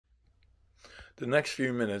The next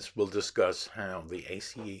few minutes we'll discuss how the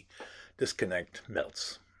ACE disconnect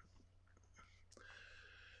melts.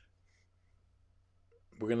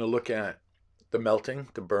 We're going to look at the melting,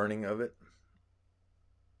 the burning of it,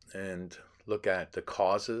 and look at the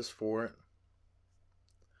causes for it.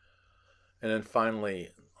 And then finally,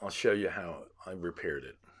 I'll show you how I repaired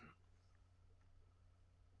it.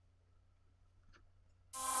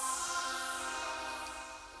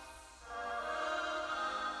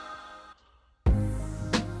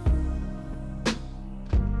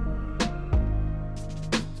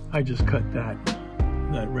 I just cut that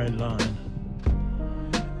red line,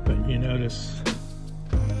 but you notice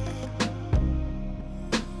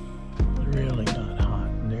it's really not hot,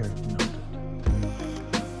 and there it melted.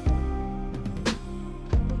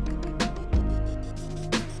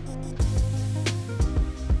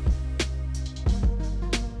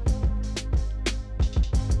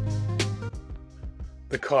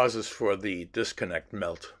 The causes for the disconnect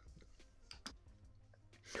melt.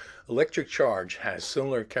 Electric charge has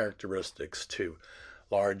similar characteristics to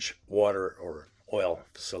large water or oil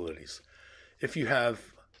facilities. If you have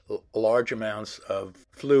large amounts of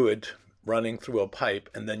fluid running through a pipe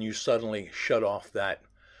and then you suddenly shut off that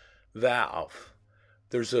valve,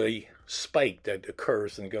 there's a spike that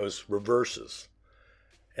occurs and reverses.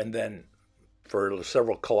 And then for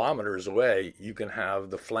several kilometers away, you can have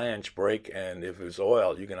the flange break, and if it's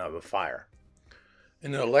oil, you can have a fire.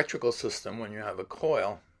 In an electrical system, when you have a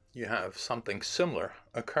coil, you have something similar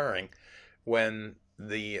occurring when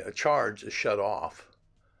the charge is shut off.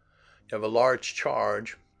 You have a large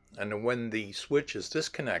charge, and when the switch is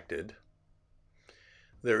disconnected,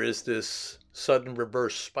 there is this sudden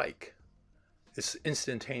reverse spike. It's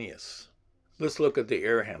instantaneous. Let's look at the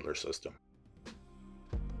air handler system.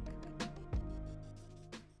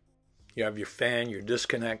 You have your fan, your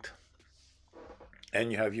disconnect,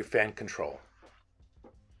 and you have your fan control.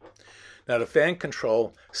 Now the fan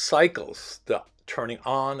control cycles the turning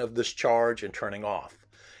on of this charge and turning off.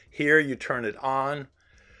 Here you turn it on,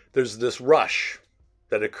 there's this rush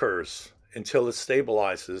that occurs until it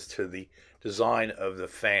stabilizes to the design of the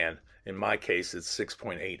fan. In my case, it's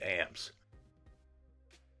 6.8 amps.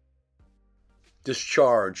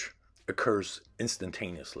 Discharge occurs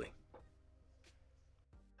instantaneously.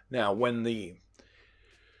 Now when the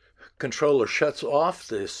controller shuts off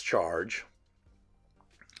this charge,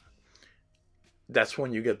 that's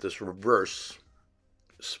when you get this reverse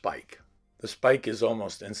spike. The spike is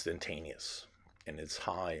almost instantaneous, and it's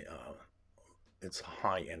high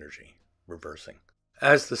energy reversing.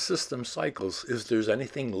 As the system cycles, if there's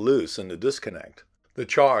anything loose in the disconnect, the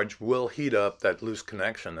charge will heat up that loose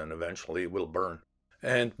connection and eventually it will burn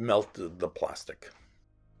and melt the plastic.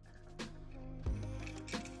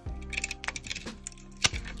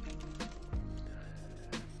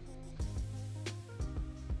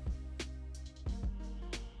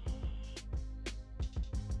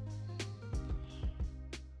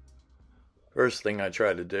 First thing I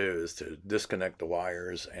try to do is to disconnect the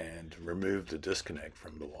wires and remove the disconnect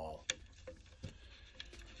from the wall.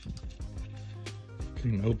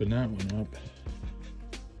 Can open that one up.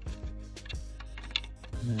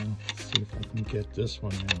 Now, let's see if I can get this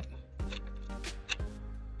one out.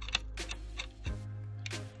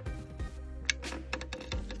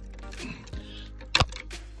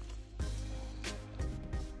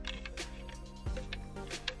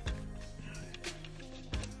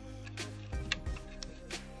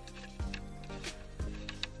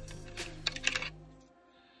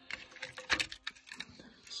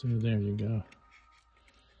 So there you go.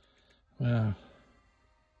 Wow.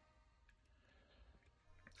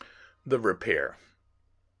 The repair.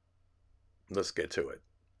 Let's get to it.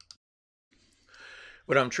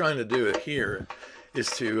 What I'm trying to do here is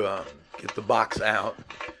to get the box out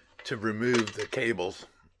to remove the cables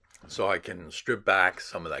so I can strip back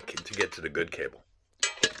some of that to get to the good cable.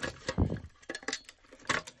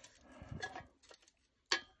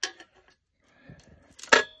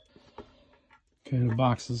 Okay, the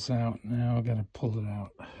box is out. Now I gotta pull it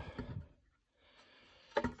out.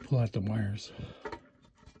 Pull out the wires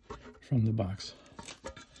from the box.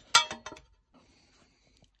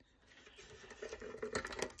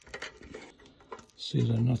 See,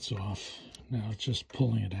 the nuts off. Now it's just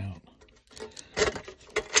pulling it out.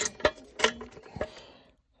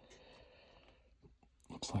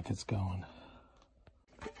 Looks like it's going.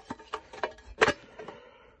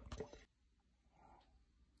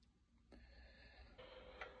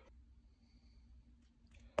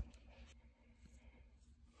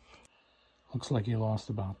 Looks like you lost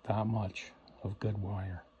about that much of good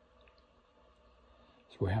wire.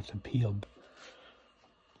 So we have to peel.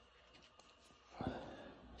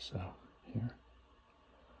 So here.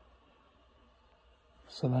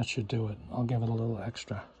 So that should do it. I'll give it a little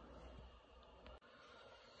extra.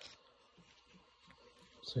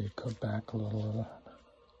 So you cut back a little of that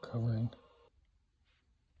covering.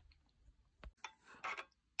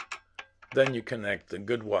 Then you connect the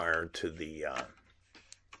good wire to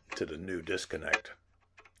the new disconnect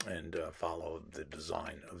and follow the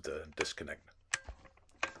design of the disconnect.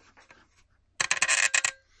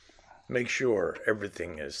 Make sure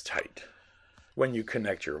everything is tight when you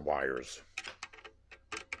connect your wires.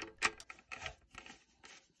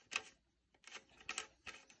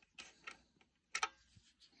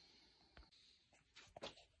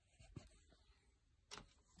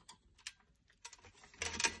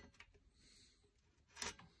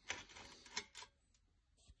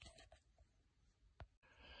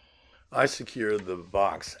 I secure the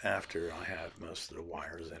box after I have most of the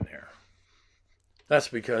wires in there. That's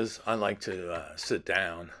because I like to sit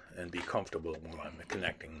down and be comfortable when I'm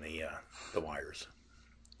connecting the wires.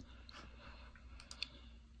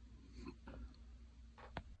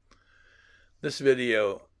 This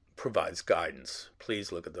video provides guidance.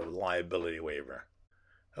 Please look at the liability waiver.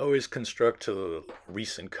 Always construct to the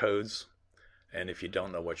recent codes, and if you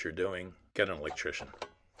don't know what you're doing, get an electrician.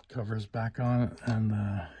 Cover's back on and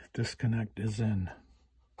the disconnect is on.